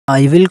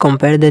I will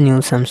compare the new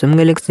Samsung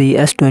Galaxy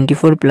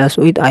S24 Plus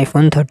with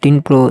iPhone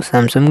 13 Pro.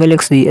 Samsung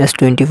Galaxy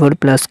S24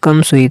 Plus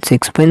comes with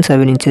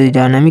 6.7 inches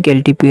dynamic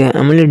LTPO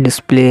AMOLED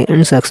display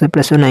and success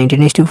ratio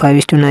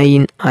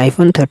 19:5:9.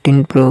 iPhone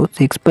 13 Pro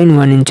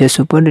 6.1 inches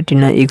Super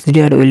Retina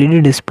XDR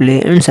OLED display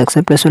and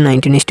success ratio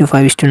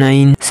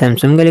 19:5:9.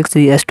 Samsung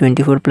Galaxy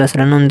S24 Plus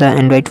run on the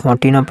Android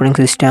 14 operating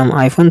system.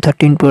 iPhone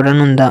 13 Pro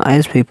run on the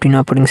iOS 15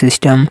 operating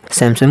system.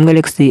 Samsung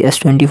Galaxy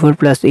S24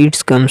 Plus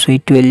it comes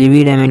with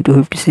 12GB RAM and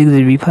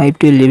 256GB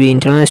 512GB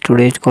internal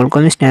storage,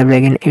 Qualcomm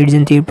Snapdragon 8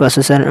 Gen 3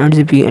 processor,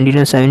 8GB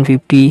Adreno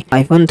 750.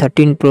 iPhone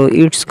 13 Pro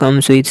it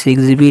comes with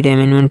 6GB RAM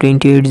and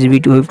 128GB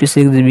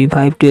 256GB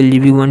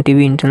 512GB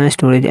 1TB internal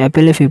storage,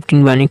 Apple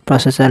A15 Bionic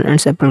processor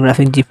and Apple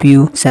graphic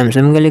GPU.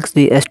 Samsung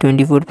Galaxy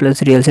S24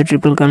 Plus real set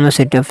triple camera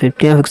setup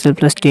 50MP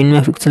plus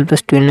 10MP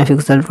plus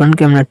 12MP front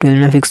camera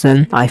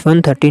 12MP.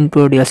 iPhone 13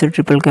 Pro real set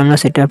triple camera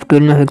setup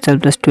 12MP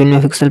plus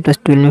 12MP plus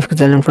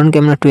 12MP and front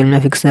camera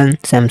 12MP.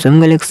 Samsung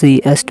Galaxy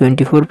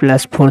S24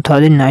 Plus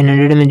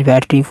 4900 mAh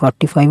battery,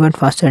 45W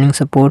fast charging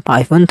support.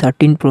 iPhone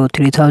 13 Pro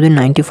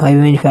 3095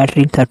 mAh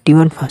battery,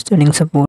 30W fast charging support.